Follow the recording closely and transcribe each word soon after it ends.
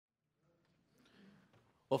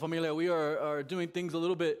Well, familia, we are doing things a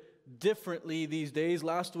little bit differently these days.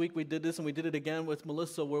 Last week we did this and we did it again with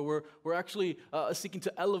Melissa, where we're actually seeking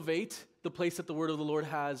to elevate the place that the Word of the Lord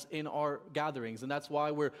has in our gatherings. And that's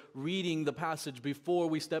why we're reading the passage before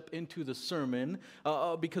we step into the sermon,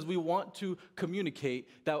 because we want to communicate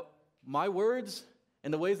that my words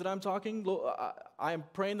and the ways that I'm talking, I am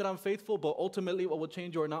praying that I'm faithful, but ultimately what will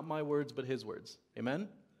change you are not my words, but His words. Amen?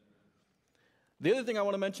 The other thing I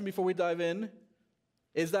want to mention before we dive in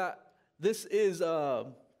is that this is, I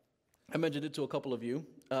mentioned it to a couple of you,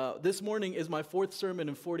 this morning is my fourth sermon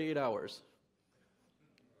in 48 hours.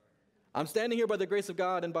 I'm standing here by the grace of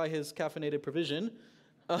God and by His caffeinated provision.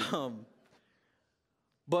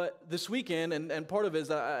 But this weekend, and part of it is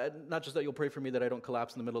that not just that you'll pray for me that I don't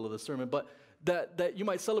collapse in the middle of the sermon, but that you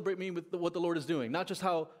might celebrate me with what the Lord is doing. Not just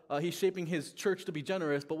how He's shaping His church to be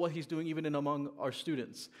generous, but what He's doing even in among our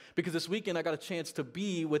students. Because this weekend I got a chance to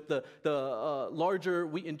be with the larger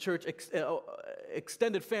Wheaton Church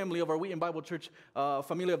extended family of our Wheaton Bible Church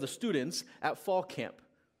family of the students at fall camp.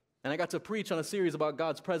 And I got to preach on a series about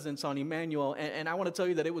God's presence on Emmanuel. And I want to tell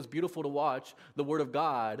you that it was beautiful to watch the Word of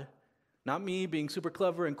God. Not me being super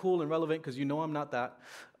clever and cool and relevant, because you know I'm not that.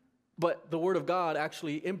 But the Word of God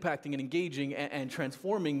actually impacting and engaging and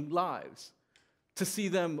transforming lives. To see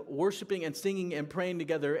them worshiping and singing and praying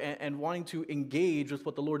together and wanting to engage with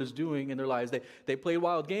what the Lord is doing in their lives. They played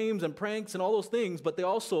wild games and pranks and all those things, but they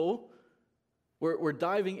also were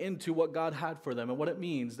diving into what God had for them and what it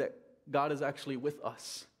means that God is actually with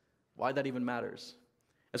us. Why that even matters.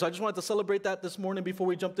 And so I just wanted to celebrate that this morning before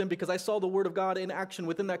we jumped in, because I saw the Word of God in action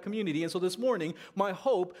within that community. And so this morning, my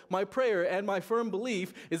hope, my prayer, and my firm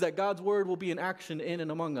belief is that God's Word will be in action in and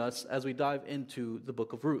among us as we dive into the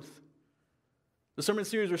book of Ruth. The sermon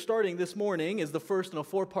series we're starting this morning is the first in a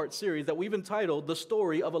 4-part series that we've entitled The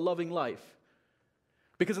Story of a Loving Life.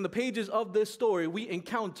 Because in the pages of this story, we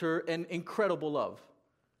encounter an incredible love.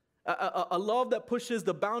 A love that pushes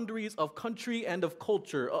the boundaries of country and of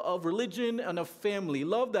culture, of religion and of family.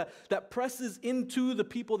 Love that presses into the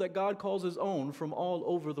people that God calls His own from all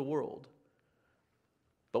over the world.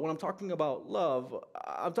 But when I'm talking about love,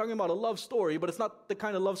 I'm talking about a love story, but it's not the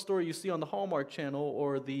kind of love story you see on the Hallmark Channel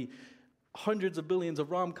or the hundreds of billions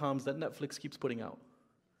of rom-coms that Netflix keeps putting out.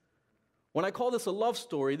 When I call this a love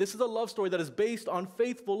story, this is a love story that is based on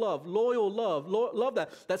faithful love, loyal love, love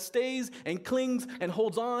that stays and clings and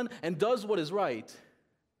holds on and does what is right.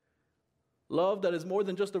 Love that is more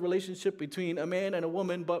than just a relationship between a man and a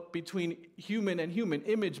woman, but between human and human,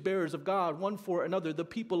 image bearers of God, one for another, the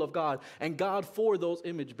people of God, and God for those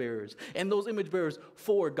image bearers, and those image bearers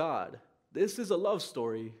for God. This is a love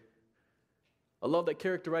story, a love that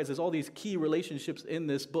characterizes all these key relationships in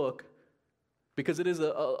this book, because it is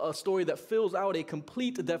a story that fills out a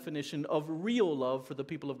complete definition of real love for the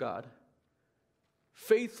people of God.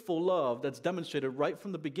 Faithful love that's demonstrated right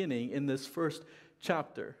from the beginning in this first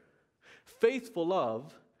chapter. Faithful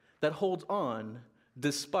love that holds on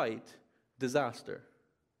despite disaster.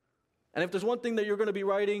 And if there's one thing that you're going to be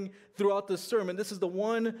writing throughout this sermon, this is the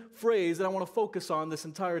one phrase that I want to focus on this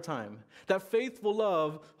entire time. That faithful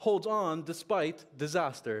love holds on despite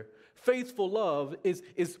disaster. Faithful love is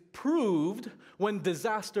proved when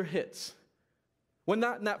disaster hits. When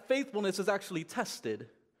that faithfulness is actually tested.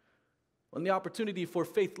 When the opportunity for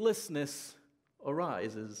faithlessness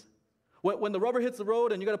arises. When the rubber hits the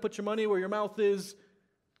road and you got to put your money where your mouth is,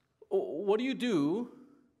 what do you do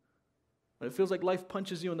when it feels like life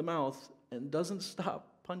punches you in the mouth and doesn't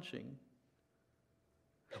stop punching?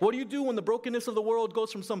 What do you do when the brokenness of the world goes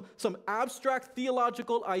from some abstract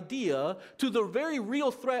theological idea to the very real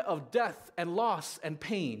threat of death and loss and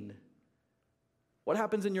pain? What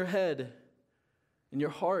happens in your head, in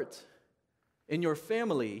your heart, in your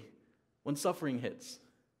family when suffering hits?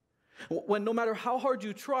 When no matter how hard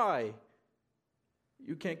you try,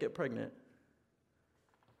 you can't get pregnant.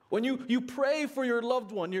 When you pray for your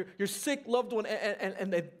loved one, your sick loved one,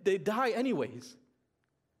 and they die anyways.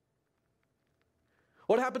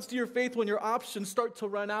 What happens to your faith when your options start to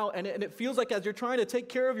run out and it feels like as you're trying to take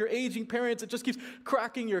care of your aging parents, it just keeps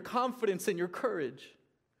cracking your confidence and your courage?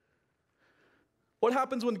 What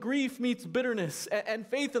happens when grief meets bitterness and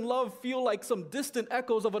faith and love feel like some distant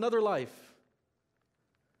echoes of another life?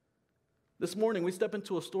 This morning we step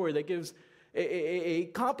into a story that gives a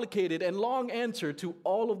complicated and long answer to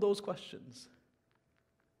all of those questions.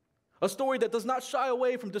 A story that does not shy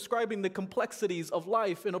away from describing the complexities of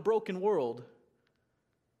life in a broken world.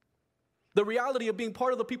 The reality of being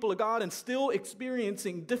part of the people of God and still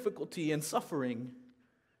experiencing difficulty and suffering.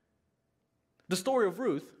 The story of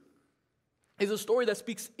Ruth is a story that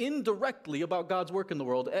speaks indirectly about God's work in the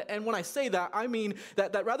world. And when I say that, I mean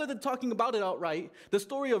that rather than talking about it outright, the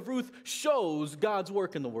story of Ruth shows God's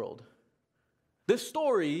work in the world. This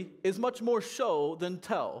story is much more show than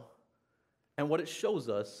tell. And what it shows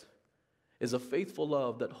us is a faithful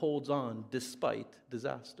love that holds on despite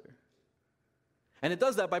disaster. And it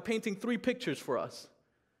does that by painting three pictures for us.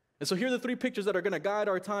 And so here are the three pictures that are going to guide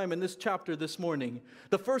our time in this chapter this morning.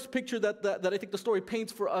 The first picture that I think the story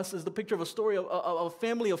paints for us is the picture of a story of a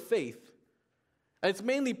family of faith. And it's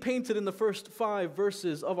mainly painted in the first 5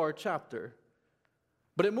 verses of our chapter.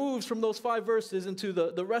 But it moves from those 5 verses into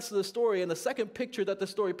the rest of the story. And the second picture that the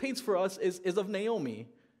story paints for us is of Naomi,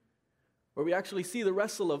 where we actually see the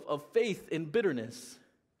wrestle of faith in bitterness.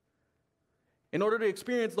 In order to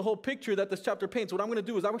experience the whole picture that this chapter paints, what I'm going to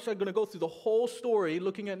do is I'm actually going to go through the whole story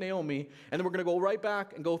looking at Naomi, and then we're going to go right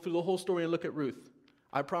back and go through the whole story and look at Ruth.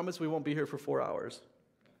 I promise we won't be here for 4 hours.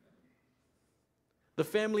 The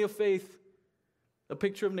family of faith, a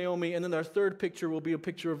picture of Naomi, and then our third picture will be a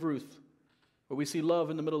picture of Ruth, where we see love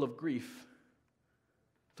in the middle of grief.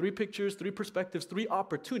 3 pictures, 3 perspectives, 3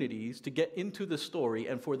 opportunities to get into the story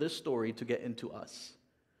and for this story to get into us,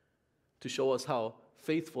 to show us how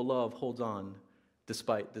faithful love holds on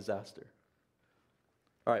despite disaster.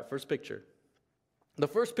 All right, first picture. The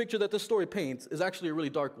first picture that this story paints is actually a really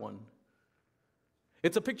dark one.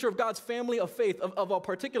 It's a picture of God's family of faith, of a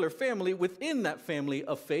particular family within that family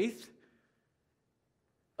of faith,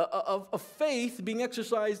 of faith being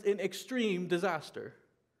exercised in extreme disaster.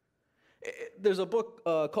 There's a book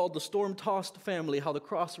called The Storm-Tossed Family, How the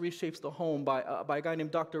Cross Reshapes the Home by a guy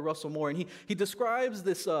named Dr. Russell Moore. And he describes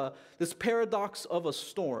this paradox of a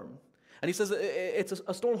storm. And he says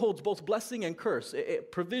a storm holds both blessing and curse,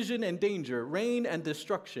 provision and danger, rain and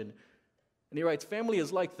destruction. And he writes, family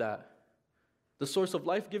is like that. The source of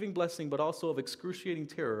life-giving blessing, but also of excruciating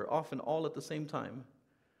terror, often all at the same time.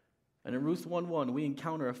 And in Ruth 1:1, we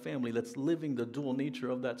encounter a family that's living the dual nature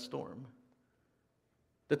of that storm.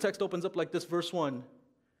 The text opens up like this, verse 1.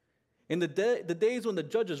 In the days when the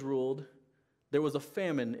judges ruled, there was a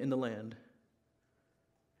famine in the land.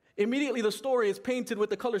 Immediately the story is painted with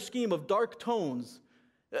the color scheme of dark tones.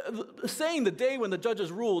 Saying the day when the judges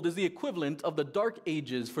ruled is the equivalent of the dark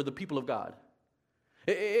ages for the people of God.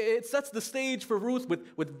 It sets the stage for Ruth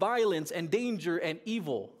with violence and danger and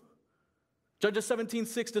evil. Judges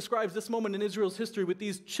 17:6 describes this moment in Israel's history with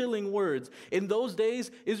these chilling words. In those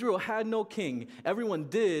days, Israel had no king. Everyone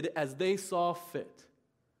did as they saw fit.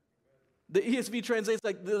 The ESV translates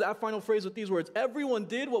that final phrase with these words. Everyone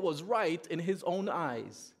did what was right in his own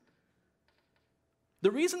eyes.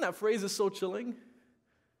 The reason that phrase is so chilling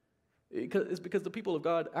is because the people of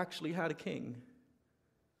God actually had a king.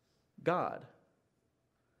 God.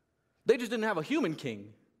 They just didn't have a human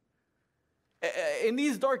king. In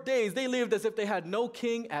these dark days, they lived as if they had no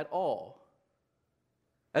king at all.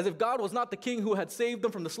 As if God was not the king who had saved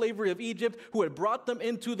them from the slavery of Egypt, who had brought them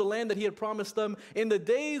into the land that he had promised them. In the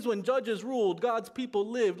days when judges ruled, God's people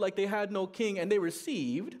lived like they had no king, and they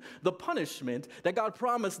received the punishment that God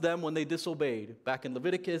promised them when they disobeyed. Back in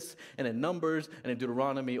Leviticus and in Numbers and in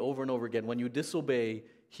Deuteronomy over and over again, when you disobey,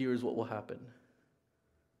 here's what will happen.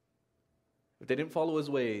 If they didn't follow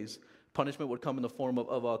his ways, punishment would come in the form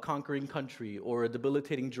of a conquering country or a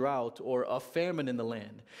debilitating drought or a famine in the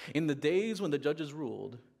land. In the days when the judges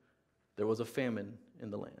ruled, there was a famine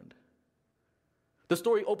in the land. The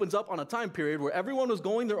story opens up on a time period where everyone was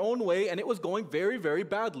going their own way, and it was going very, very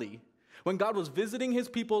badly. When God was visiting his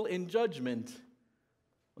people in judgment,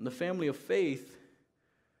 when the family of faith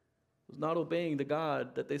was not obeying the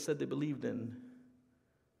God that they said they believed in,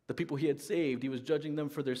 the people he had saved, he was judging them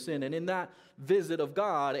for their sin. And in that visit of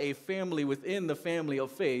God, a family within the family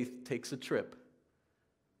of faith takes a trip.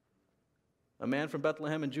 A man from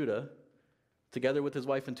Bethlehem in Judah, together with his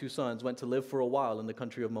wife and 2 sons, went to live for a while in the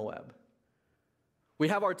country of Moab. We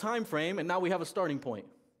have our time frame, and now we have a starting point.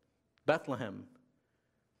 Bethlehem,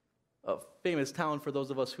 a famous town for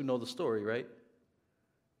those of us who know the story, right?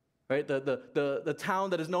 Right? The town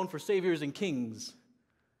that is known for saviors and kings,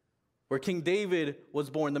 where King David was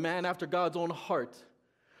born, the man after God's own heart,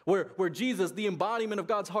 where Jesus, the embodiment of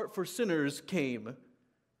God's heart for sinners, came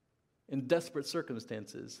in desperate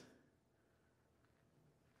circumstances.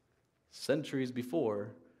 Centuries before,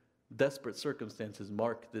 desperate circumstances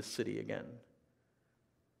mark this city again.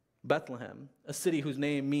 Bethlehem, a city whose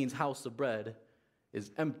name means house of bread,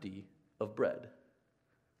 is empty of bread.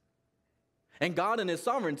 And God in his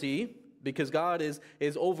sovereignty, because God is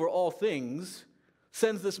over all things,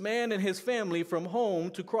 sends this man and his family from home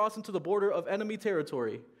to cross into the border of enemy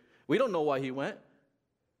territory. We don't know why he went.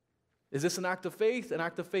 Is this an act of faith, an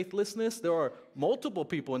act of faithlessness? There are multiple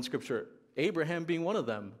people in Scripture Abraham being one of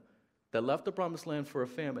them, that left the promised land for a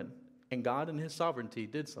famine, and God in his sovereignty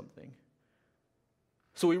did something.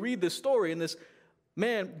 So we read this story, and this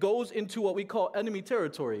man goes into what we call enemy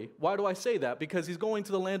territory. Why do I say that? Because he's going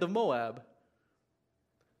to the land of Moab.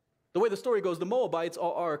 The way the story goes, the Moabites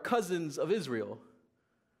are cousins of Israel.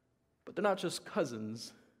 But they're not just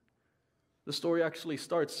cousins. The story actually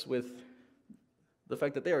starts with the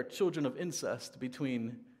fact that they are children of incest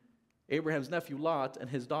between Abraham's nephew Lot and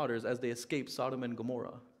his daughters as they escape Sodom and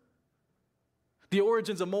Gomorrah. The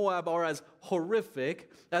origins of Moab are as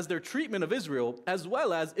horrific as their treatment of Israel, as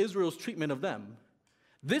well as Israel's treatment of them.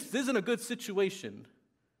 This isn't a good situation.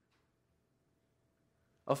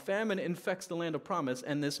 A famine infects the land of promise,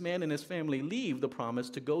 and this man and his family leave the promise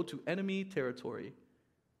to go to enemy territory.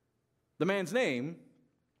 The man's name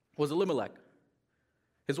was Elimelech.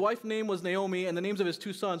 His wife's name was Naomi, and the names of his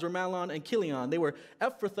two sons were Mahlon and Chilion. They were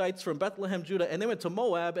Ephrathites from Bethlehem, Judah, and they went to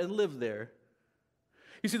Moab and lived there.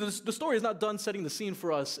 You see, the story is not done setting the scene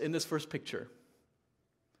for us in this first picture,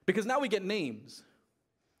 because now we get names.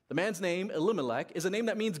 The man's name, Elimelech, is a name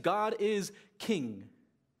that means God is king,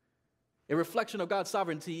 a reflection of God's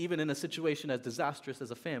sovereignty even in a situation as disastrous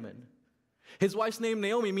as a famine. His wife's name,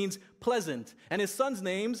 Naomi, means pleasant, and his sons'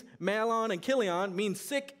 names, Mahlon and Chilion, mean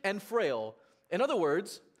sick and frail. In other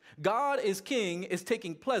words, God is king is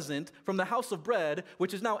taking pleasant from the house of bread,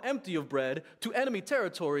 which is now empty of bread, to enemy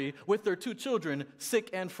territory with their two children, sick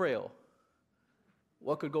and frail.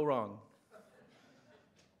 What could go wrong?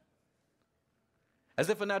 As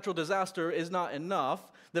if a natural disaster is not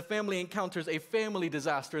enough, the family encounters a family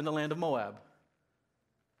disaster in the land of Moab.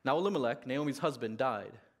 Now Elimelech, Naomi's husband,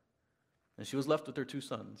 died, and she was left with her two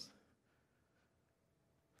sons.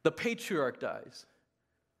 The patriarch dies.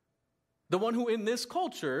 The one who in this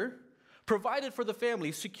culture provided for the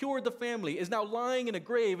family, secured the family, is now lying in a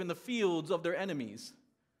grave in the fields of their enemies.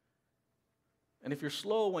 And if you're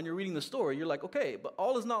slow when you're reading the story, you're like, okay, but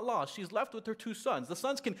all is not lost. She's left with her two sons. The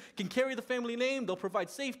sons can carry the family name. They'll provide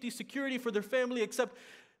safety, security for their family, except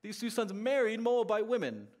these two sons married Moabite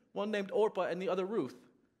women, one named Orpah and the other Ruth.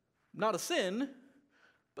 Not a sin,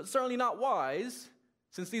 but certainly not wise,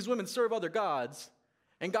 since these women serve other gods.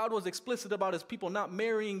 And God was explicit about his people not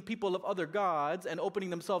marrying people of other gods and opening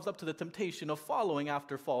themselves up to the temptation of following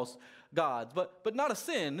after false gods. But not a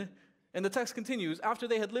sin. And the text continues, after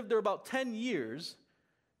they had lived there about 10 years,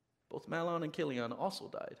 both Mahlon and Chilion also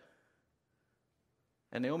died.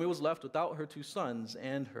 And Naomi was left without her two sons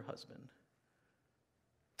and her husband.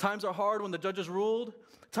 Times are hard when the judges ruled.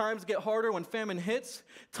 Times get harder when famine hits.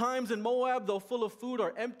 Times in Moab, though full of food,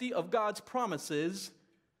 are empty of God's promises.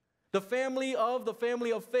 The family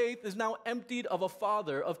of faith is now emptied of a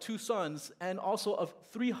father, of two sons, and also of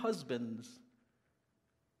three husbands.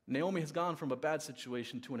 Naomi has gone from a bad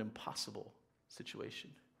situation to an impossible situation.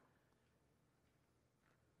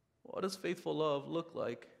 What does faithful love look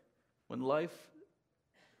like when life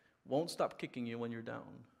won't stop kicking you when you're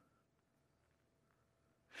down?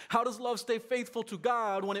 How does love stay faithful to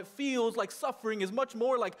God when it feels like suffering is much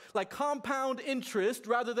more like compound interest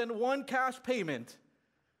rather than one cash payment?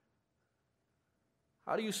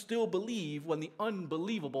 How do you still believe when the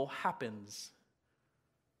unbelievable happens?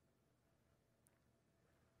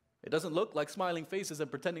 It doesn't look like smiling faces and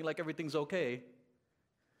pretending like everything's okay.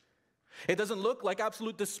 It doesn't look like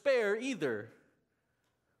absolute despair either.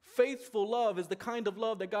 Faithful love is the kind of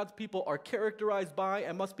love that God's people are characterized by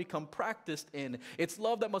and must become practiced in. It's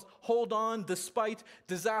love that must hold on despite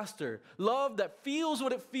disaster. Love that feels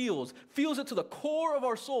what it feels it to the core of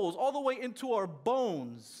our souls, all the way into our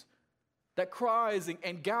bones, that cries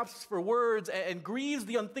and gasps for words and grieves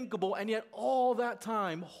the unthinkable, and yet all that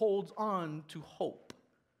time holds on to hope.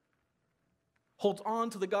 Holds on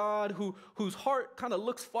to the God whose heart kind of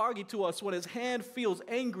looks foggy to us when his hand feels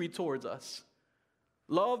angry towards us.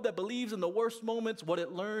 Love that believes in the worst moments what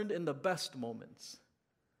it learned in the best moments.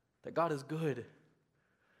 That God is good.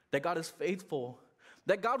 That God is faithful.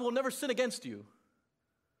 That God will never sin against you.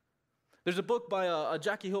 There's a book by a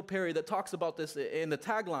Jackie Hill Perry that talks about this in the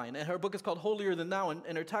tagline, and her book is called Holier Than Thou,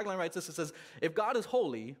 and her tagline writes this. It says, if God is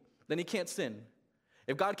holy, then he can't sin.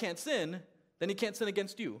 If God can't sin, then he can't sin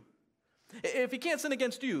against you. If he can't sin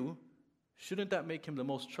against you, shouldn't that make him the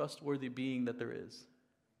most trustworthy being that there is?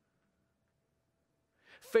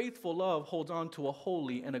 Faithful love holds on to a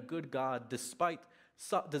holy and a good God despite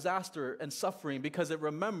disaster and suffering because it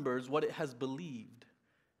remembers what it has believed.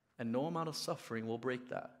 And no amount of suffering will break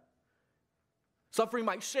that. Suffering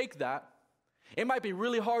might shake that. It might be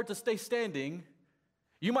really hard to stay standing.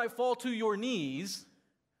 You might fall to your knees,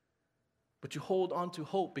 but you hold on to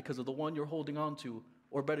hope because of the one you're holding on to,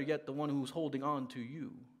 or better yet, the one who's holding on to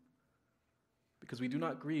you. because we do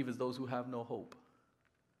not grieve as those who have no hope.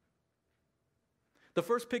 The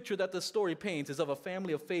first picture that this story paints is of a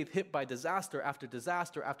family of faith hit by disaster after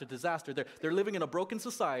disaster after disaster. They're living in a broken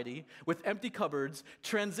society with empty cupboards,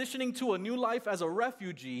 transitioning to a new life as a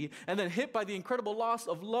refugee, and then hit by the incredible loss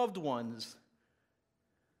of loved ones.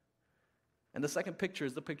 And the second picture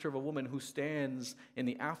is the picture of a woman who stands in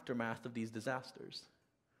the aftermath of these disasters,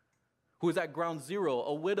 who is at ground zero,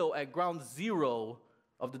 a widow at ground zero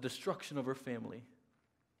of the destruction of her family.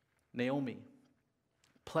 Naomi,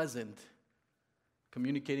 pleasant,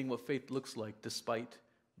 communicating what faith looks like despite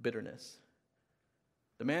bitterness.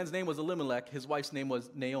 The man's name was Elimelech, his wife's name was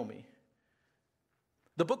Naomi.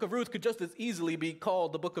 The book of Ruth could just as easily be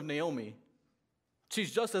called the book of Naomi.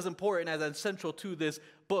 She's just as important as central to this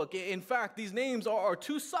book. In fact, these names are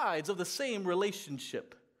two sides of the same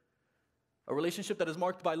relationship. A relationship that is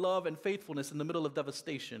marked by love and faithfulness in the middle of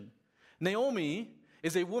devastation. Naomi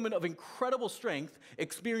is a woman of incredible strength,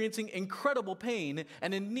 experiencing incredible pain,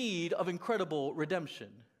 and in need of incredible redemption.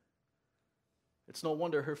 It's no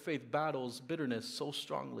wonder her faith battles bitterness so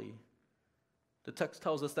strongly. The text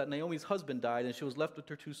tells us that Naomi's husband died and she was left with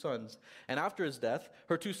her two sons. And after his death,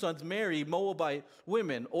 her two sons marry Moabite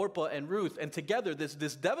women, Orpah and Ruth. And together,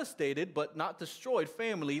 this devastated but not destroyed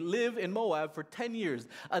family live in Moab for 10 years,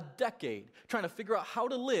 a decade, trying to figure out how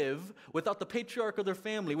to live without the patriarch of their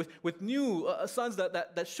family, with new sons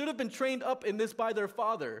that should have been trained up in this by their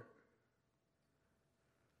father.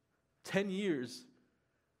 10 years.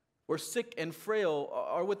 Where sick and frail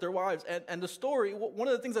are with their wives. And the story, one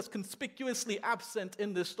of the things that's conspicuously absent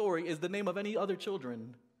in this story is the name of any other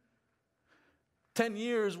children. 10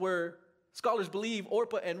 years where scholars believe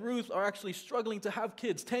Orpah and Ruth are actually struggling to have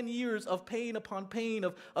kids. 10 years of pain upon pain,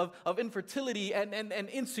 of infertility and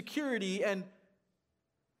insecurity. And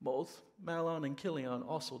both Mahlon and Chilion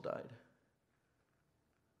also died.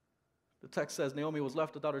 The text says Naomi was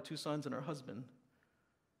left without her two sons and her husband.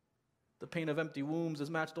 The pain of empty wombs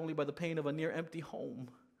is matched only by the pain of a near-empty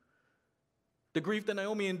home. The grief that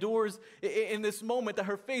Naomi endures in this moment, that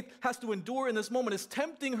her faith has to endure in this moment, is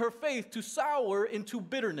tempting her faith to sour into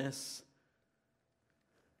bitterness.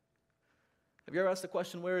 Have you ever asked the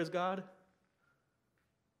question, where is God?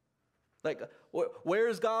 Like, where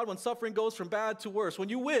is God when suffering goes from bad to worse? When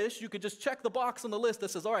you wish you could just check the box on the list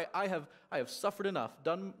that says, all right, I have suffered enough,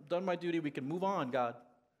 done my duty, we can move on, God.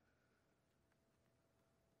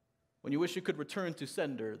 When you wish you could return to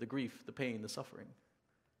sender the grief, the pain, the suffering.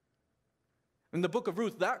 In the book of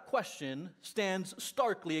Ruth, that question stands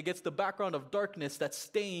starkly against the background of darkness that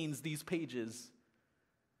stains these pages.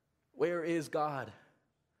 Where is God?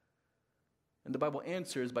 And the Bible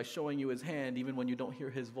answers by showing you his hand even when you don't hear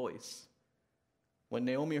his voice. When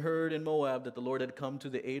Naomi heard in Moab that the Lord had come to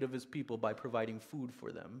the aid of his people by providing food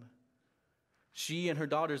for them, she and her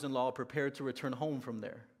daughters-in-law prepared to return home from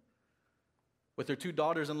there. With her two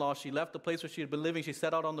daughters-in-law, she left the place where she had been living. She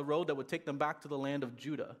set out on the road that would take them back to the land of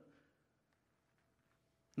Judah.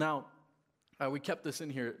 Now, we kept this in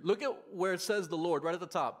here. Look at where it says the Lord right at the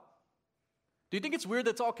top. Do you think it's weird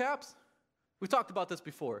that's all caps? We've talked about this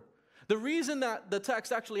before. The reason that the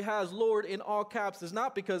text actually has Lord in all caps is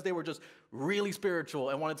not because they were just really spiritual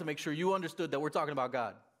and wanted to make sure you understood that we're talking about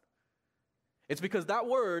God. It's because that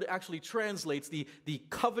word actually translates the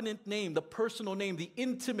covenant name, the personal name, the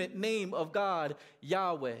intimate name of God,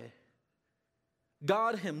 Yahweh.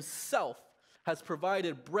 God himself has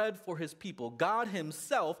provided bread for his people. God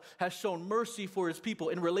himself has shown mercy for his people.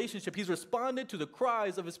 In relationship, he's responded to the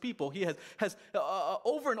cries of his people. He has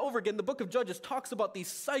over and over again, the book of Judges talks about these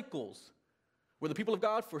cycles where the people of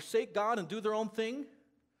God forsake God and do their own thing.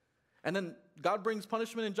 And then God brings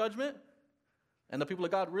punishment and judgment. And the people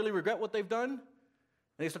of God really regret what they've done. And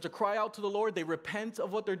they start to cry out to the Lord. They repent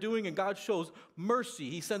of what they're doing, and God shows mercy.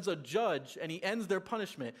 He sends a judge, and he ends their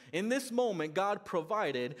punishment. In this moment, God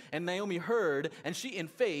provided, and Naomi heard, and she, in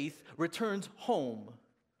faith, returns home.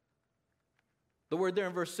 The word there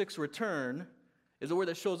in verse 6, return, is a word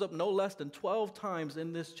that shows up no less than 12 times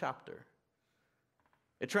in this chapter.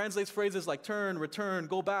 It translates phrases like turn, return,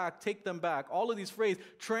 go back, take them back. All of these phrases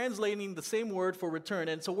translating the same word for return.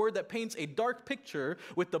 And it's a word that paints a dark picture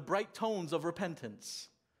with the bright tones of repentance,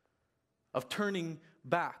 of turning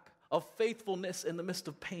back, of faithfulness in the midst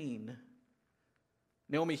of pain.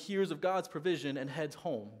 Naomi hears of God's provision and heads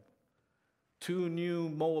home. 2 new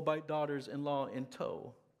Moabite daughters-in-law in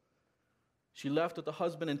tow. She left with a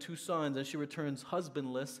husband and 2 sons, and she returns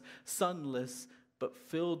husbandless, sonless, but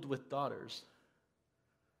filled with daughters.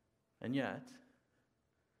 And yet,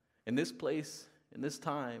 in this place, in this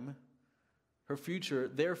time,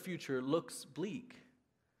 their future looks bleak.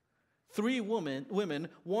 Three women,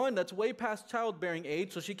 one that's way past childbearing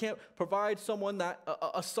age, so she can't provide someone that,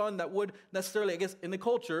 a son that would necessarily, I guess, in the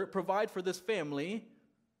culture, provide for this family.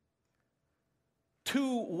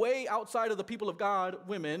 Two way outside of the people of God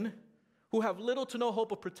women who have little to no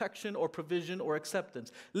hope of protection or provision or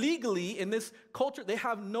acceptance. Legally, in this culture, they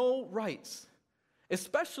have no rights,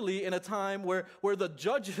 especially in a time where the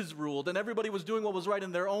judges ruled and everybody was doing what was right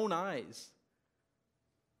in their own eyes.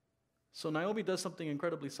 So Naomi does something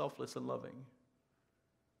incredibly selfless and loving.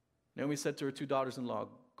 Naomi said to her two daughters-in-law,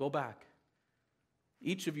 "Go back,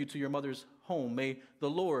 each of you to your mother's home. May the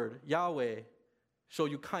Lord, Yahweh, show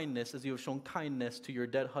you kindness as you have shown kindness to your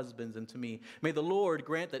dead husbands and to me. May the Lord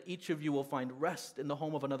grant that each of you will find rest in the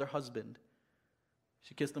home of another husband."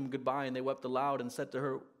 She kissed them goodbye, and they wept aloud and said to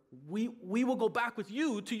her, we will go back with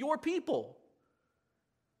you to your people."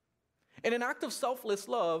 In an act of selfless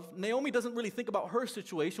love, Naomi doesn't really think about her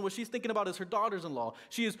situation. What she's thinking about is her daughters-in-law.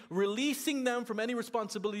 She is releasing them from any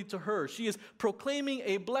responsibility to her. She is proclaiming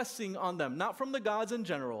a blessing on them, not from the gods in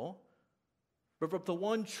general, but from the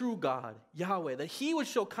one true God, Yahweh, that he would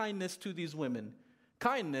show kindness to these women.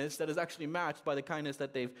 Kindness that is actually matched by the kindness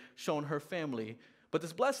that they've shown her family. But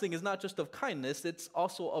this blessing is not just of kindness, it's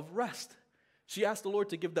also of rest. She asked the Lord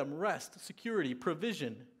to give them rest, security,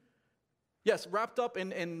 provision. Yes, wrapped up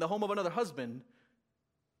in the home of another husband,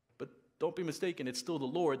 but don't be mistaken, it's still the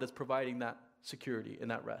Lord that's providing that security and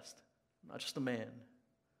that rest, not just a man.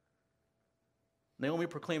 Naomi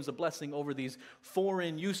proclaims a blessing over these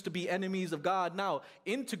foreign, used to be enemies of God, now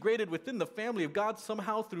integrated within the family of God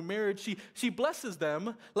somehow through marriage. She blesses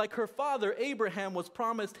them like her father Abraham was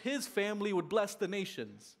promised his family would bless the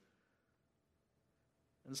nations.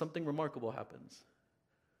 And something remarkable happens.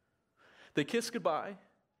 They kiss goodbye.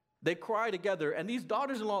 They cry together, and these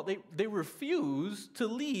daughters-in-law, they refuse to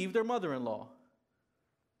leave their mother-in-law.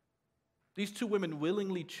 These two women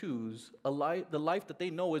willingly choose the life that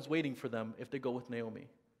they know is waiting for them if they go with Naomi.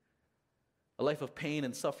 A life of pain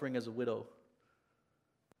and suffering as a widow.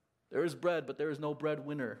 There is bread, but there is no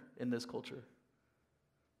breadwinner in this culture.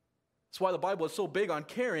 That's why the Bible is so big on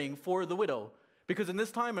caring for the widow. Because in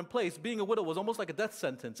this time and place, being a widow was almost like a death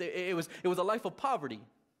sentence. It was a life of poverty.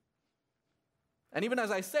 And even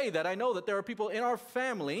as I say that, I know that there are people in our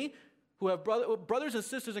family who have brothers and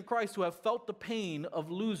sisters in Christ who have felt the pain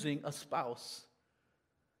of losing a spouse.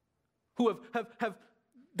 Who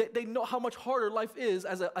they know how much harder life is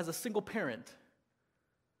as a single parent.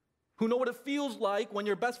 Who know what it feels like when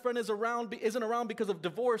your best friend isn't around because of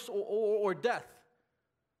divorce or death.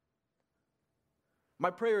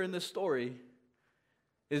 My prayer in this story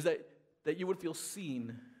is that you would feel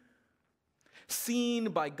seen. Seen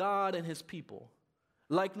by God and his people.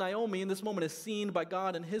 Like Naomi in this moment is seen by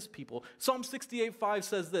God and his people. Psalm 68:5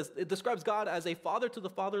 says this. It describes God as a father to the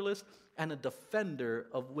fatherless and a defender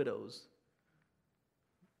of widows.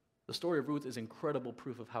 The story of Ruth is incredible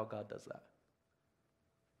proof of how God does that.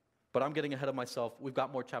 But I'm getting ahead of myself. We've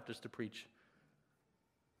got more chapters to preach.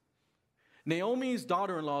 Naomi's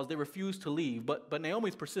daughter-in-laws, they refuse to leave, but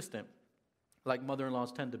Naomi's persistent, like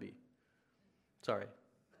mother-in-laws tend to be. Sorry.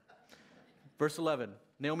 Verse 11,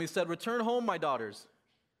 Naomi said, "Return home, my daughters."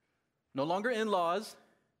 No longer in-laws.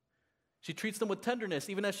 She treats them with tenderness,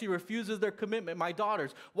 even as she refuses their commitment. "My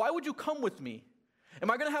daughters, why would you come with me?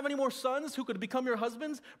 Am I going to have any more sons who could become your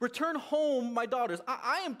husbands? Return home, my daughters.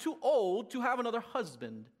 I am too old to have another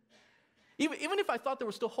husband. Even if I thought there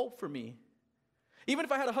was still hope for me, even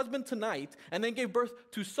if I had a husband tonight and then gave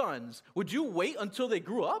birth to sons, would you wait until they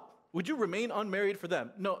grew up? Would you remain unmarried for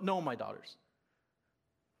them? No, my daughters."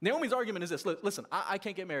 Naomi's argument is this. Listen, I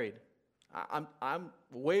can't get married. I'm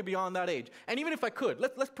way beyond that age. And even if I could,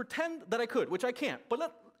 let's pretend that I could, which I can't,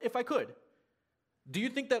 but if I could, do you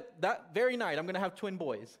think that very night I'm going to have twin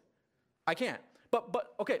boys? I can't.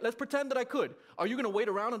 But okay, let's pretend that I could. Are you going to wait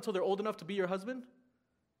around until they're old enough to be your husband?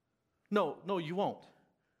 No, you won't.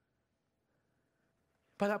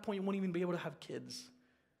 By that point, you won't even be able to have kids.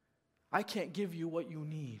 I can't give you what you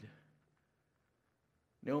need.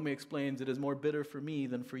 Naomi explains, "It is more bitter for me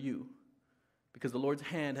than for you, because the Lord's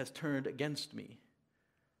hand has turned against me."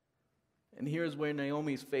 And here's where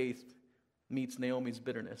Naomi's faith meets Naomi's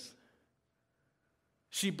bitterness.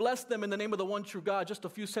 She blessed them in the name of the one true God just a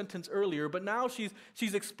few sentences earlier, but now she's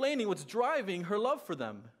explaining what's driving her love for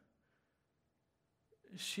them.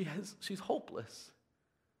 She's hopeless.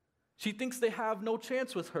 She thinks they have no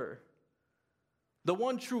chance with her. The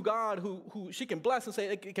one true God who she can bless and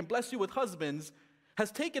say, "It can bless you with husbands,"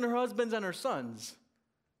 has taken her husbands and her sons.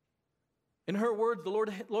 In her words, the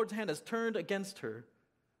Lord's hand has turned against her.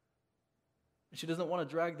 She doesn't want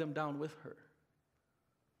to drag them down with her.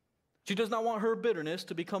 She does not want her bitterness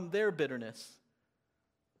to become their bitterness.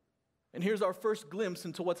 And here's our first glimpse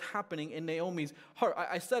into what's happening in Naomi's heart.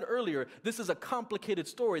 I said earlier, this is a complicated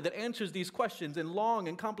story that answers these questions in long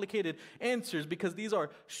and complicated answers, because these are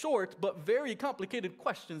short but very complicated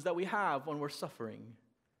questions that we have when we're suffering.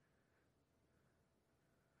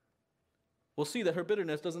 We'll see that her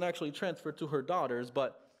bitterness doesn't actually transfer to her daughters,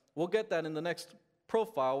 but we'll get that in the next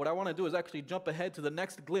profile. What I want to do is actually jump ahead to the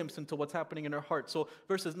next glimpse into what's happening in her heart. So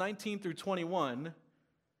verses 19 through 21,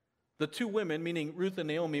 the two women, meaning Ruth and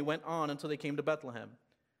Naomi, went on until they came to Bethlehem.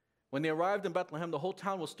 When they arrived in Bethlehem, the whole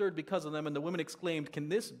town was stirred because of them, and the women exclaimed, "Can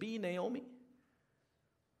this be Naomi?"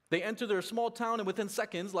 They entered their small town, and within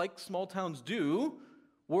seconds, like small towns do,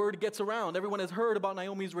 word gets around. Everyone has heard about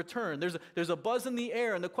Naomi's return. There's a buzz in the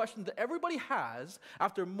air, and the question that everybody has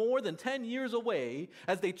after more than 10 years away,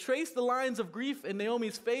 as they trace the lines of grief in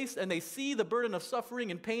Naomi's face and they see the burden of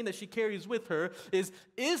suffering and pain that she carries with her, is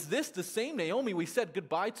this the same Naomi we said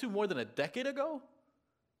goodbye to more than a decade ago?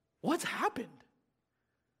 What's happened?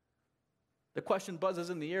 The question buzzes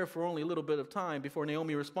in the air for only a little bit of time before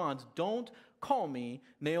Naomi responds, "Don't call me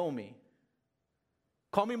Naomi.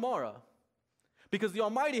 Call me Mara. Because the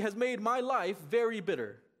Almighty has made my life very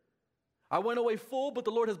bitter. I went away full, but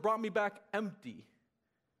the Lord has brought me back empty.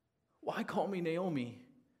 Why call me Naomi?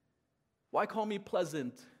 Why call me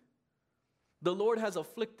pleasant? The Lord has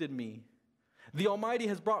afflicted me. The Almighty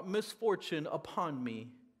has brought misfortune upon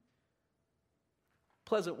me."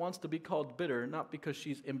 Pleasant wants to be called bitter, not because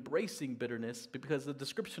she's embracing bitterness, but because the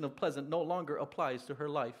description of pleasant no longer applies to her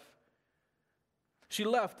life. She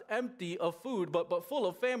left empty of food, but full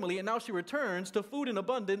of family, and now she returns to food in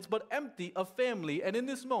abundance, but empty of family. And in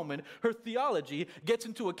this moment, her theology gets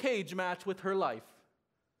into a cage match with her life.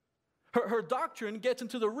 Her doctrine gets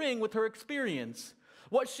into the ring with her experience.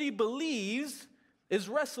 What she believes is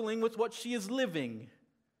wrestling with what she is living.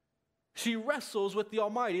 She wrestles with the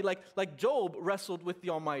Almighty like Job wrestled with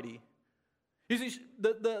the Almighty. You see,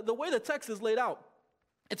 the way the text is laid out,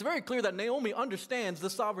 it's very clear that Naomi understands the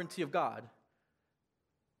sovereignty of God.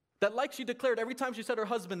 That, like she declared every time she said her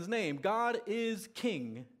husband's name, God is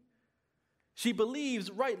king. She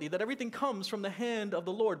believes rightly that everything comes from the hand of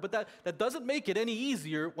the Lord, but that doesn't make it any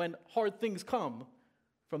easier when hard things come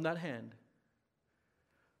from that hand.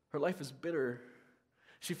 Her life is bitter.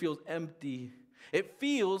 She feels empty. It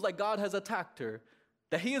feels like God has attacked her,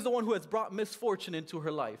 that He is the one who has brought misfortune into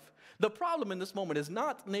her life. The problem in this moment is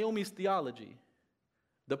not Naomi's theology.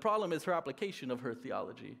 The problem is her application of her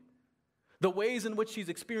theology. The ways in which she's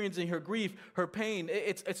experiencing her grief, her pain,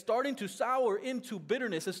 it's starting to sour into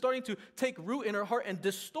bitterness. It's starting to take root in her heart and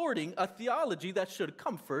distorting a theology that should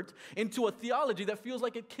comfort into a theology that feels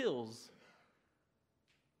like it kills.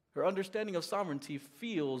 Her understanding of sovereignty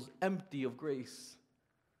feels empty of grace.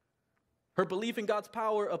 Her belief in God's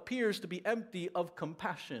power appears to be empty of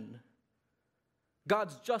compassion.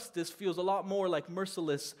 God's justice feels a lot more like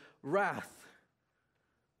merciless wrath.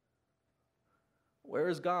 Where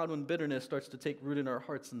is God when bitterness starts to take root in our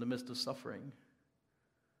hearts in the midst of suffering?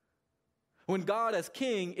 When God as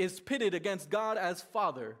king is pitted against God as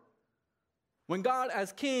father. When God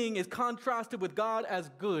as king is contrasted with God as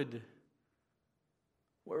good.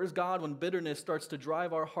 Where is God when bitterness starts to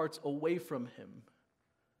drive our hearts away from Him?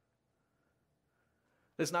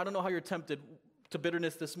 Listen, I don't know how you're tempted to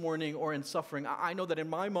bitterness this morning or in suffering. I know that in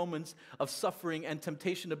my moments of suffering and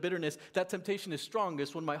temptation to bitterness, that temptation is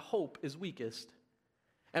strongest when my hope is weakest.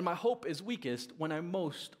 And my hope is weakest when I'm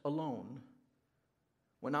most alone.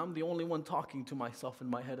 When I'm the only one talking to myself in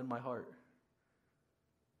my head and my heart.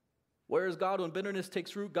 Where is God when bitterness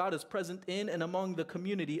takes root? God is present in and among the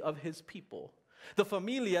community of His people. The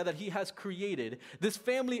familia that He has created. This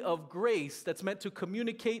family of grace that's meant to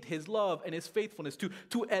communicate His love and His faithfulness.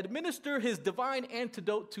 To administer His divine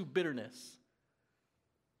antidote to bitterness.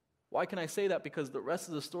 Why can I say that? Because the rest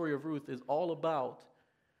of the story of Ruth is all about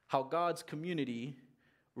how God's community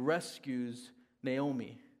rescues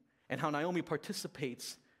Naomi and how Naomi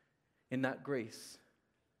participates in that grace.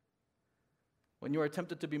 When you are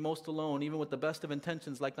tempted to be most alone, even with the best of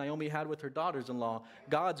intentions like Naomi had with her daughters-in-law,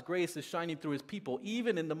 God's grace is shining through His people,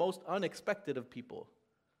 even in the most unexpected of people,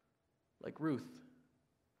 like Ruth.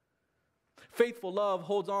 Faithful love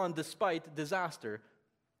holds on despite disaster.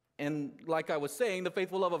 And like I was saying, the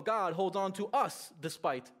faithful love of God holds on to us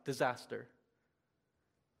despite disaster.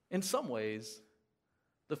 In some ways,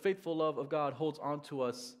 the faithful love of God holds on to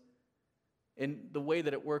us in the way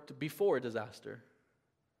that it worked before a disaster.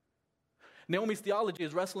 Naomi's theology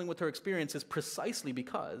is wrestling with her experiences precisely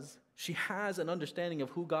because she has an understanding of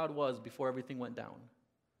who God was before everything went down.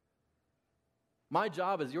 My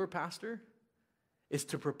job as your pastor is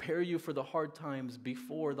to prepare you for the hard times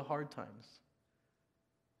before the hard times.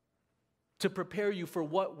 to prepare you for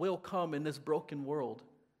what will come in this broken world.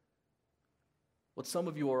 What some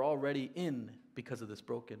of you are already in because of this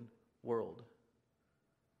broken world.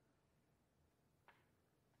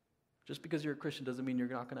 Just because you're a Christian doesn't mean you're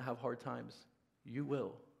not going to have hard times. You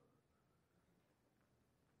will.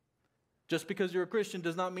 Just because you're a Christian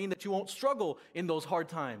does not mean that you won't struggle in those hard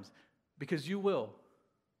times, because you will.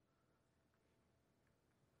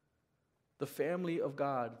 The family of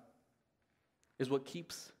God is what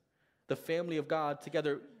keeps the family of God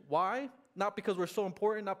together. Why? Not because we're so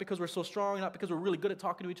important, not because we're so strong, not because we're really good at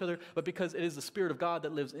talking to each other, but because it is the Spirit of God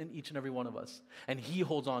that lives in each and every one of us. And He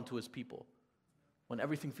holds on to His people when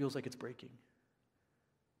everything feels like it's breaking.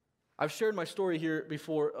 I've shared my story here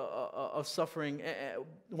before of suffering.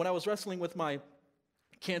 When I was wrestling with my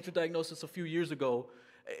cancer diagnosis a few years ago,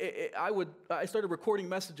 I started recording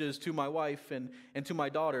messages to my wife and to my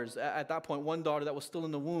daughters. At that point, one daughter that was still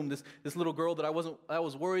in the womb, this little girl that I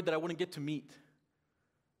was worried that I wouldn't get to meet.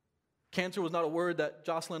 Cancer was not a word that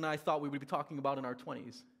Jocelyn and I thought we would be talking about in our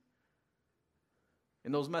 20s.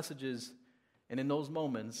 In those messages and in those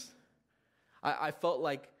moments, I felt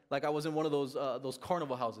like I was in one of those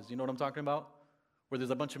carnival houses. You know what I'm talking about? Where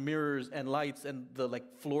there's a bunch of mirrors and lights and the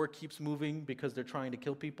floor keeps moving because they're trying to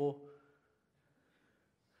kill people.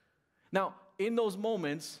 Now, in those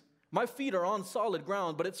moments, my feet are on solid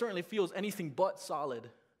ground, but it certainly feels anything but solid.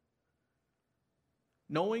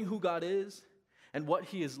 Knowing who God is and what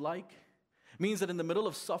He is like means that in the middle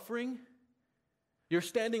of suffering, you're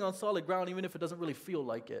standing on solid ground even if it doesn't really feel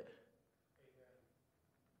like it.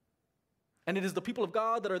 And it is the people of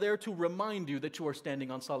God that are there to remind you that you are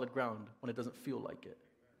standing on solid ground when it doesn't feel like it.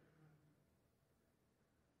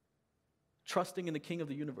 Trusting in the King of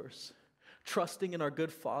the universe. Trusting in our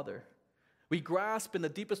good Father. We grasp in the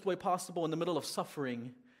deepest way possible in the middle of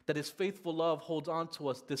suffering that His faithful love holds on to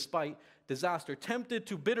us despite disaster. Tempted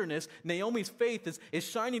to bitterness, Naomi's faith is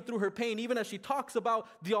shining through her pain, even as she talks about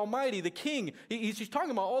the Almighty, the King. She's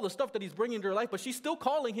talking about all the stuff that He's bringing into her life, but she's still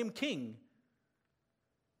calling Him King.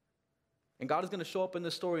 And God is going to show up in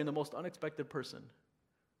this story in the most unexpected person.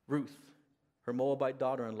 Ruth, her Moabite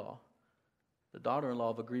daughter-in-law, the daughter-in-law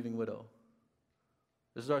of a grieving widow.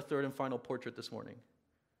 This is our third and final portrait this morning.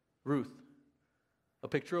 Ruth, a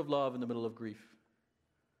picture of love in the middle of grief.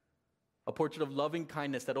 A portrait of loving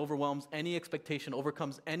kindness that overwhelms any expectation,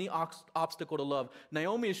 overcomes any obstacle to love.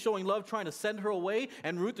 Naomi is showing love, trying to send her away,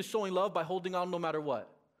 and Ruth is showing love by holding on no matter what.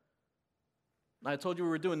 I told you we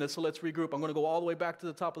were doing this, so let's regroup. I'm going to go all the way back to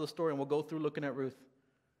the top of the story, and we'll go through looking at Ruth.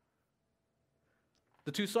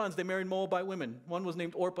 The two sons, they married Moabite women. One was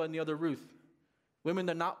named Orpah and the other Ruth. Women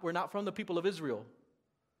that were not from the people of Israel,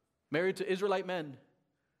 married to Israelite men.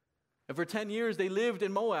 And for 10 years, they lived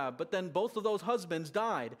in Moab, but then both of those husbands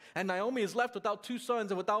died. And Naomi is left without two sons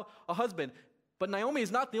and without a husband. But Naomi is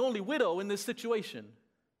not the only widow in this situation.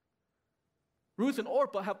 Ruth and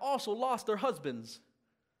Orpah have also lost their husbands.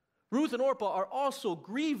 Ruth and Orpah are also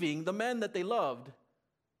grieving the men that they loved.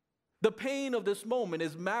 The pain of this moment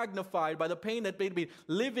is magnified by the pain that they'd been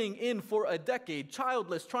living in for a decade,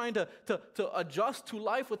 childless, trying to adjust to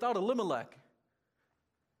life without Elimelech.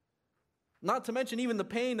 Not to mention even the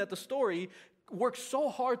pain that the story works so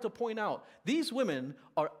hard to point out. These women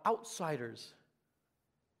are outsiders.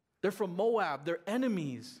 They're from Moab. They're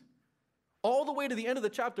enemies. All the way to the end of the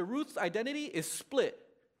chapter, Ruth's identity is split.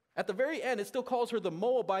 At the very end, it still calls her the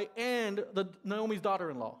Moabite and the Naomi's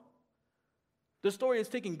daughter-in-law. The story is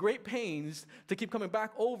taking great pains to keep coming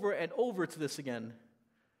back over and over to this again.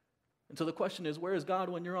 And so the question is, where is God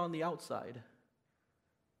when you're on the outside?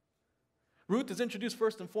 Ruth is introduced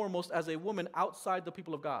first and foremost as a woman outside the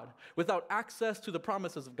people of God, without access to the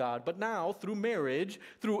promises of God. But now, through marriage,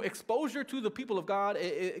 through exposure to the people of God,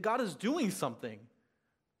 God is doing something.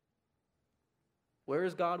 Where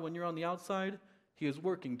is God when you're on the outside? He is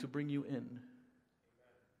working to bring you in.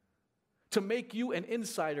 To make you an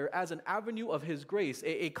insider as an avenue of His grace,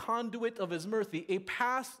 a conduit of His mercy, a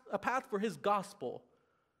path for His gospel.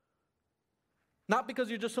 Not because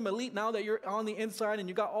you're just some elite now that you're on the inside and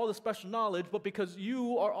you got all the special knowledge, but because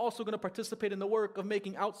you are also going to participate in the work of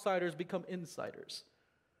making outsiders become insiders.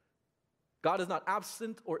 God is not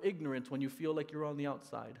absent or ignorant when you feel like you're on the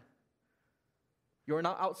outside. You are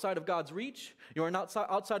not outside of God's reach. You are not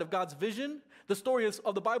outside of God's vision. The story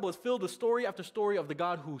of the Bible is filled with story after story of the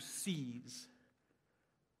God who sees.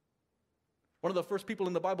 One of the first people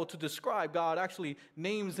in the Bible to describe God actually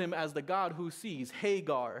names Him as the God who sees.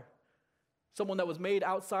 Hagar, someone that was made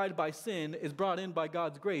outside by sin, is brought in by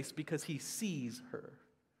God's grace because He sees her.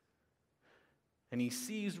 And He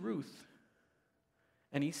sees Ruth.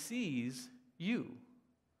 And He sees you.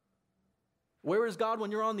 Where is God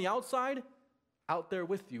when you're on the outside? out there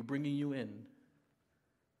with you, bringing you in.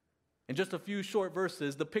 In just a few short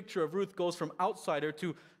verses, the picture of Ruth goes from outsider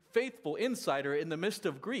to faithful insider in the midst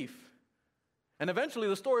of grief. And eventually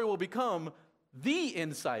the story will become the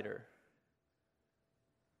insider.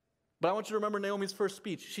 But I want you to remember Naomi's first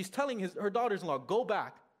speech. She's telling her daughters-in-law, go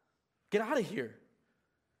back. Get out of here.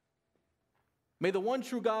 May the one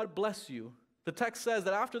true God bless you. The text says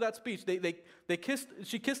that after that speech,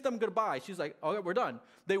 she kissed them goodbye. She's like, all right, we're done.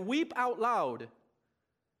 They weep out loud.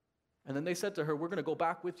 And then they said to her, we're going to go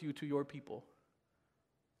back with you to your people.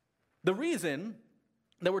 The reason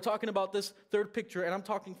that we're talking about this third picture, and I'm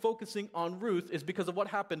focusing on Ruth, is because of what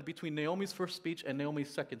happened between Naomi's first speech and Naomi's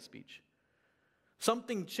second speech.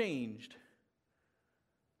 Something changed.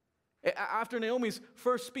 After Naomi's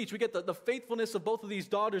first speech, we get the faithfulness of both of these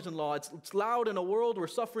daughters-in-law. It's loud in a world where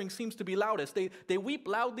suffering seems to be loudest. They weep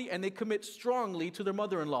loudly and they commit strongly to their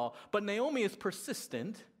mother-in-law. But Naomi is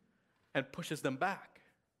persistent and pushes them back.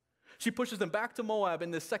 She pushes them back to Moab in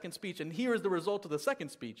this second speech, and here is the result of the second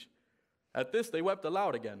speech. At this, they wept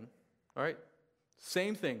aloud again. All right?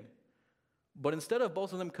 Same thing. But instead of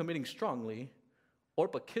both of them committing strongly,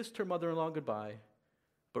 Orpah kissed her mother-in-law goodbye,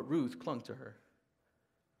 but Ruth clung to her.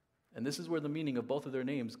 And this is where the meaning of both of their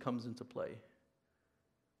names comes into play.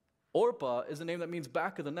 Orpah is a name that means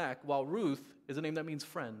back of the neck, while Ruth is a name that means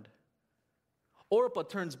friend. Orpah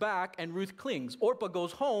turns back and Ruth clings. Orpah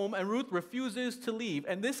goes home and Ruth refuses to leave.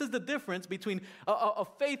 And this is the difference between a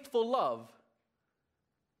faithful love.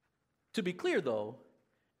 To be clear, though,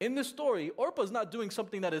 in this story, Orpah's not doing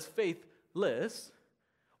something that is faithless.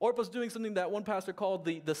 Orpah's doing something that one pastor called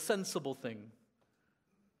the sensible thing.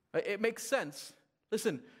 It makes sense.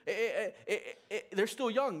 Listen, they're still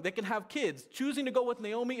young. They can have kids. Choosing to go with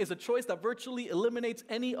Naomi is a choice that virtually eliminates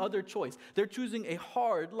any other choice. They're choosing a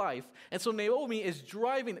hard life. And so Naomi is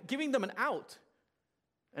giving them an out.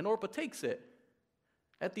 And Orpah takes it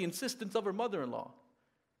at the insistence of her mother-in-law.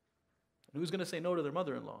 And who's going to say no to their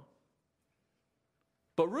mother-in-law?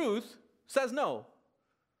 But Ruth says no.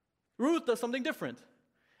 Ruth does something different.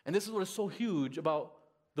 And this is what is so huge about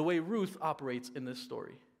the way Ruth operates in this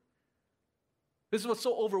story. This is what's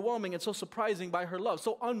so overwhelming and so surprising by her love,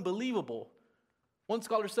 so unbelievable. One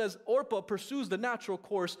scholar says, Orpah pursues the natural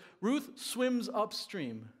course. Ruth swims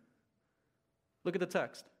upstream. Look at the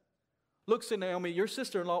text. Look, said Naomi, your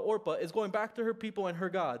sister-in-law Orpah is going back to her people and her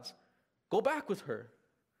gods. Go back with her.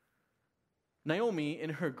 Naomi, in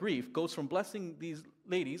her grief, goes from blessing these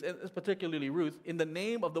ladies, and particularly Ruth, in the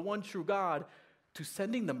name of the one true God, to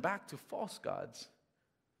sending them back to false gods.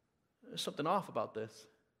 There's something off about this.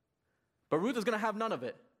 But Ruth is going to have none of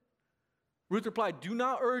it. Ruth replied, do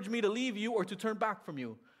not urge me to leave you or to turn back from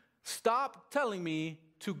you. Stop telling me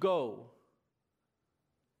to go.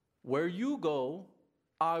 Where you go,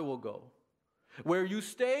 I will go. Where you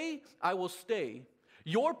stay, I will stay.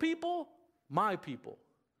 Your people, my people.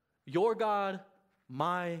 Your God,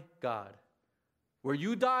 my God. Where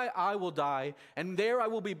you die, I will die, and there I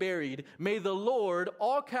will be buried. May the Lord,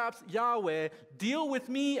 all caps Yahweh, deal with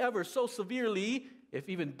me ever so severely, if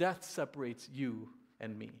even death separates you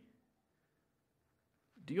and me.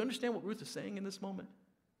 Do you understand what Ruth is saying in this moment?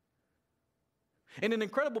 In an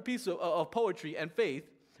incredible piece of poetry and faith,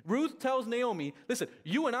 Ruth tells Naomi, listen,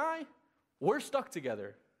 you and I, we're stuck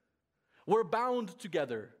together. We're bound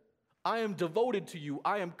together. I am devoted to you.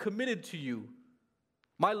 I am committed to you.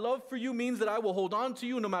 My love for you means that I will hold on to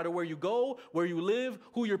you no matter where you go, where you live,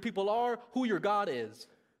 who your people are, who your God is.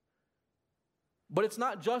 But it's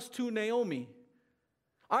not just to Naomi.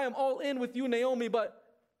 I am all in with you, Naomi, but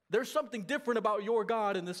there's something different about your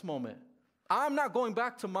God in this moment. I'm not going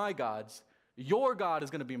back to my gods. Your God is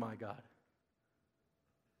going to be my God.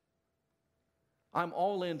 I'm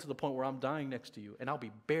all in to the point where I'm dying next to you, and I'll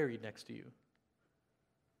be buried next to you.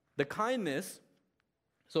 The kindness,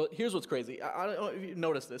 so here's what's crazy. I don't know if you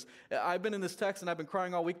noticed this. I've been in this text, and I've been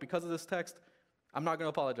crying all week because of this text. I'm not going to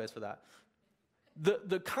apologize for that.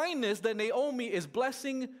 The kindness that Naomi is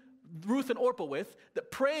blessing Ruth and Orpah with,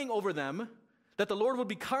 that praying over them, that the Lord would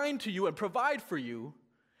be kind to you and provide for you,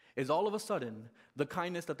 is all of a sudden the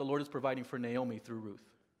kindness that the Lord is providing for Naomi through Ruth.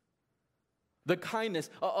 The kindness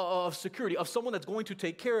of security, of someone that's going to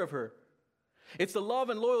take care of her. It's the love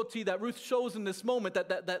and loyalty that Ruth shows in this moment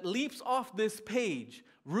that leaps off this page.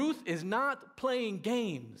 Ruth is not playing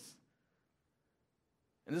games.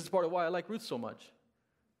 And this is part of why I like Ruth so much.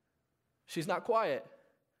 She's not quiet.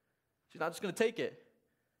 She's not just going to take it.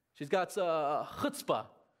 She's got chutzpah.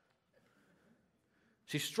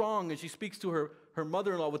 She's strong, and she speaks to her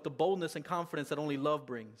mother-in-law with the boldness and confidence that only love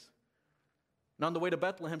brings. And on the way to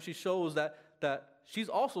Bethlehem, she shows that she's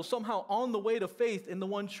also somehow on the way to faith in the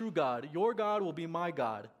one true God. Your God will be my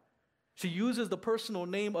God. She uses the personal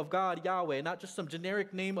name of God, Yahweh, not just some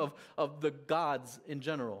generic name of the gods in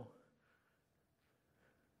general.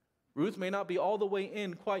 Ruth may not be all the way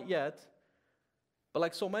in quite yet, but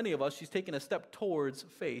like so many of us, she's taken a step towards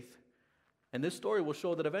faith. And this story will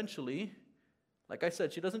show that eventually, like I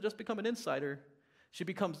said, she doesn't just become an insider, she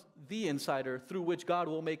becomes the insider through which God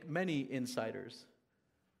will make many insiders.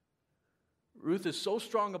 Ruth is so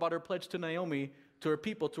strong about her pledge to Naomi, to her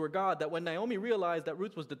people, to her God, that when Naomi realized that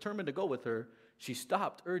Ruth was determined to go with her, she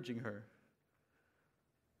stopped urging her.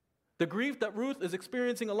 The grief that Ruth is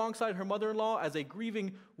experiencing alongside her mother-in-law as a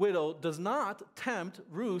grieving widow does not tempt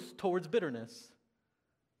Ruth towards bitterness.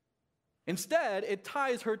 Instead, it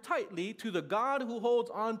ties her tightly to the God who holds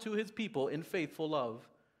on to his people in faithful love.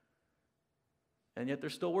 And yet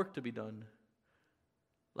there's still work to be done.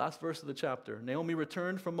 Last verse of the chapter. Naomi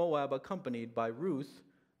returned from Moab accompanied by Ruth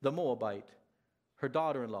the Moabite, her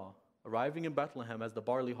daughter-in-law, arriving in Bethlehem as the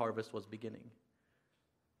barley harvest was beginning.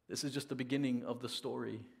 This is just the beginning of the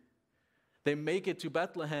story. They make it to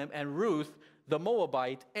Bethlehem, and Ruth, the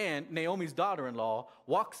Moabite, and Naomi's daughter-in-law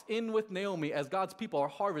walks in with Naomi as God's people are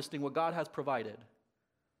harvesting what God has provided.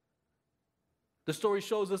 The story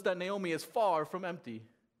shows us that Naomi is far from empty.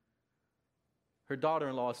 Her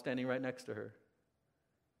daughter-in-law is standing right next to her.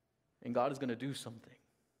 And God is going to do something.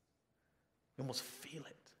 You almost feel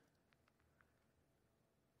it.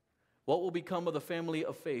 What will become of the family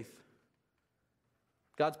of faith?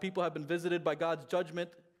 God's people have been visited by God's judgment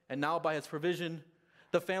and now by his provision.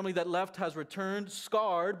 The family that left has returned,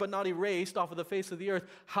 scarred but not erased off of the face of the earth.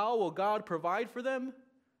 How will God provide for them?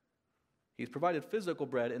 He's provided physical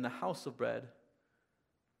bread in the house of bread.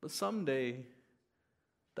 But someday,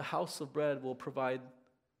 the house of bread will provide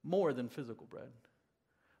more than physical bread.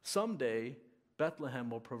 Someday, Bethlehem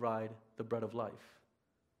will provide the bread of life,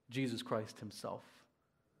 Jesus Christ himself.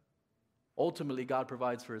 Ultimately, God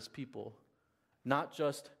provides for his people, not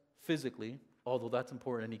just physically, although that's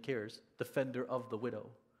important and he cares, defender of the widow,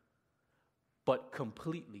 but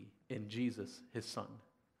completely in Jesus, his son.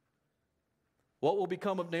 What will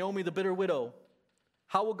become of Naomi, the bitter widow?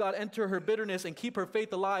 How will God enter her bitterness and keep her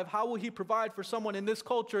faith alive? How will he provide for someone in this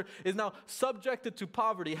culture is now subjected to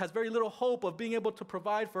poverty, has very little hope of being able to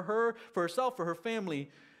provide for her, for herself, for her family?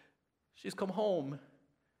 She's come home,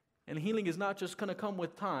 and healing is not just going to come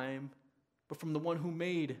with time, but from the one who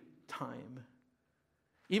made time.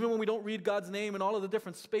 Even when we don't read God's name in all of the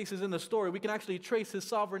different spaces in the story, we can actually trace his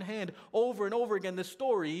sovereign hand over and over again. This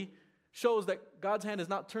story shows that God's hand is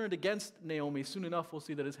not turned against Naomi. Soon enough, we'll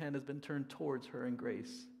see that his hand has been turned towards her in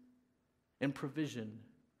grace and provision.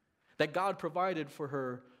 That God provided for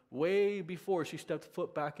her way before she stepped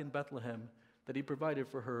foot back in Bethlehem. That he provided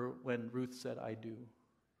for her when Ruth said, I do.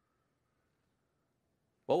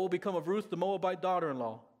 What will become of Ruth, the Moabite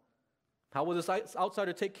daughter-in-law? How will this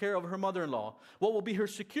outsider take care of her mother-in-law? What will be her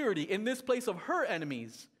security in this place of her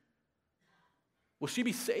enemies? Will she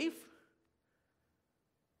be safe?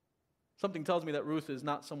 Something tells me that Ruth is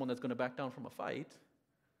not someone that's going to back down from a fight.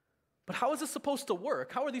 But how is this supposed to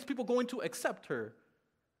work? How are these people going to accept her?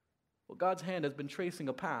 Well, God's hand has been tracing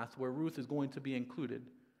a path where Ruth is going to be included.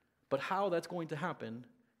 But how that's going to happen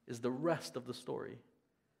is the rest of the story.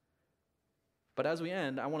 But as we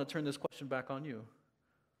end, I want to turn this question back on you.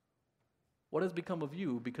 What has become of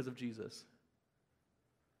you because of Jesus?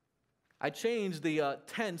 I changed the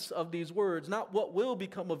tense of these words, not what will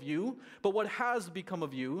become of you, but what has become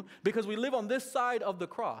of you, because we live on this side of the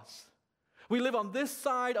cross. We live on this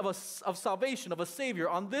side of salvation, of a Savior,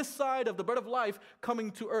 on this side of the bread of life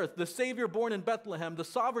coming to earth, the Savior born in Bethlehem, the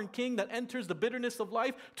sovereign King that enters the bitterness of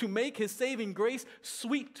life to make his saving grace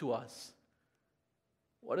sweet to us.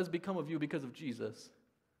 What has become of you because of Jesus?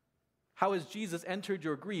 How has Jesus entered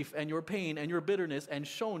your grief and your pain and your bitterness and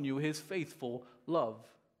shown you his faithful love?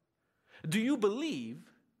 Do you believe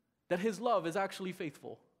that his love is actually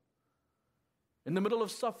faithful? In the middle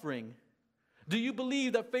of suffering, do you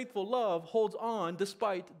believe that faithful love holds on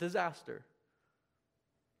despite disaster?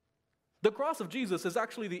 The cross of Jesus is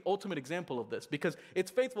actually the ultimate example of this, because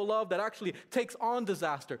it's faithful love that actually takes on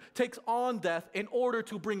disaster, takes on death in order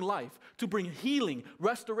to bring life, to bring healing,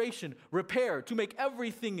 restoration, repair, to make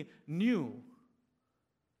everything new.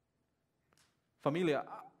 Familia,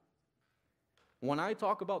 when I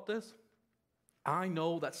talk about this, I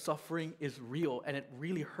know that suffering is real and it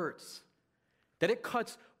really hurts, that it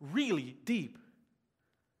cuts really deep.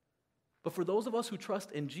 But for those of us who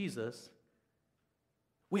trust in Jesus,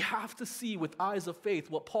 we have to see with eyes of faith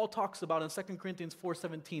what Paul talks about in 2 Corinthians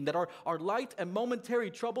 4:17, that our light and momentary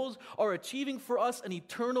troubles are achieving for us an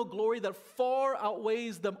eternal glory that far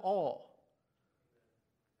outweighs them all.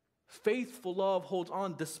 Faithful love holds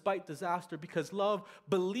on despite disaster because love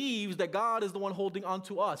believes that God is the one holding on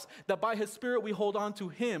to us, that by His Spirit we hold on to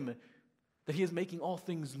Him, that He is making all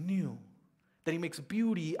things new, that He makes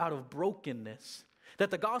beauty out of brokenness,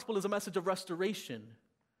 that the gospel is a message of restoration.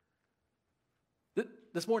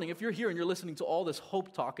 This morning, if you're here and you're listening to all this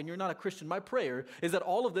hope talk and you're not a Christian, my prayer is that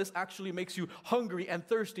all of this actually makes you hungry and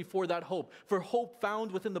thirsty for that hope, for hope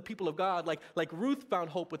found within the people of God, like Ruth found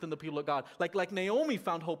hope within the people of God, like Naomi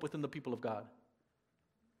found hope within the people of God.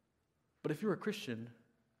 But if you're a Christian,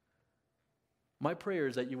 my prayer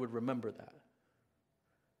is that you would remember that.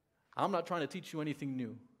 I'm not trying to teach you anything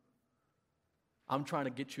new. I'm trying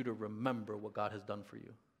to get you to remember what God has done for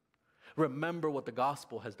you. Remember what the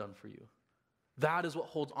gospel has done for you. That is what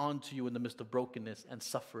holds on to you in the midst of brokenness and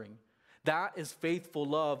suffering. That is faithful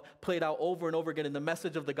love played out over and over again in the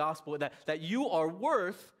message of the gospel, that you are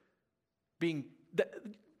worth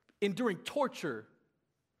enduring torture,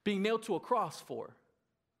 being nailed to a cross for.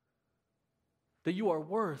 That you are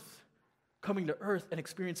worth coming to earth and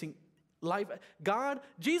experiencing life.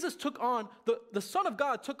 Jesus took on, the Son of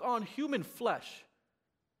God took on human flesh.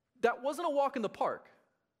 That wasn't a walk in the park.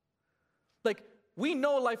 Like, we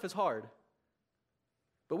know life is hard.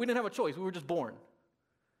 But we didn't have a choice. We were just born.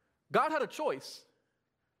 God had a choice.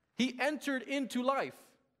 He entered into life.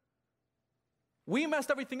 We messed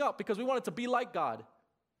everything up because we wanted to be like God.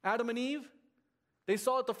 Adam and Eve, they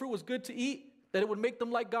saw that the fruit was good to eat, that it would make them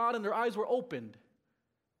like God, and their eyes were opened.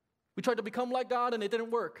 We tried to become like God, and it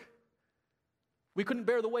didn't work. We couldn't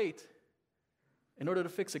bear the weight. In order to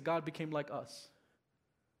fix it, God became like us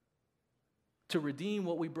to redeem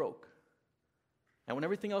what we broke. And when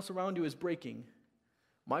everything else around you is breaking,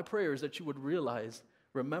 my prayer is that you would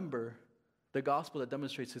remember the gospel that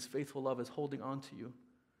demonstrates His faithful love is holding on to you,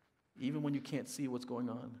 even when you can't see what's going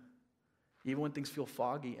on, even when things feel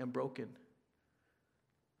foggy and broken,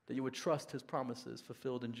 that you would trust His promises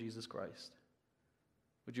fulfilled in Jesus Christ.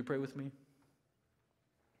 Would you pray with me?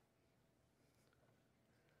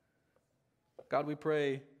 God, we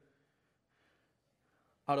pray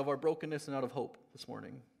out of our brokenness and out of hope this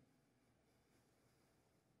morning,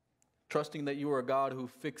 trusting that you are a God who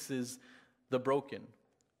fixes the broken,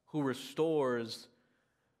 who restores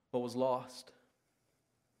what was lost,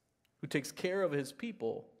 who takes care of His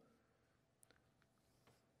people.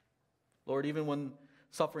 Lord, even when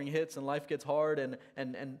suffering hits and life gets hard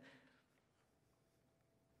and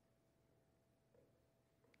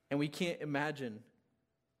we can't imagine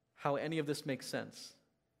how any of this makes sense,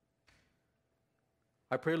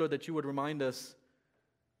 I pray, Lord, that you would remind us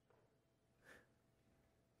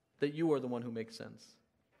that you are the one who makes sense.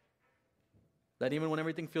 That even when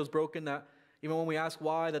everything feels broken, that even when we ask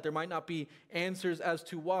why, that there might not be answers as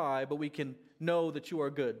to why, but we can know that you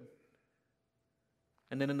are good.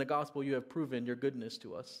 And then in the gospel, you have proven your goodness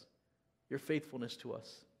to us, your faithfulness to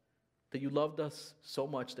us, that you loved us so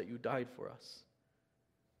much that you died for us,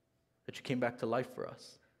 that you came back to life for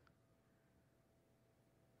us.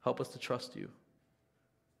 Help us to trust you,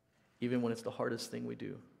 even when it's the hardest thing we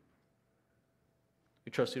do.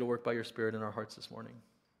 We trust you to work by your Spirit in our hearts this morning.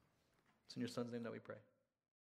 It's in your Son's name that we pray.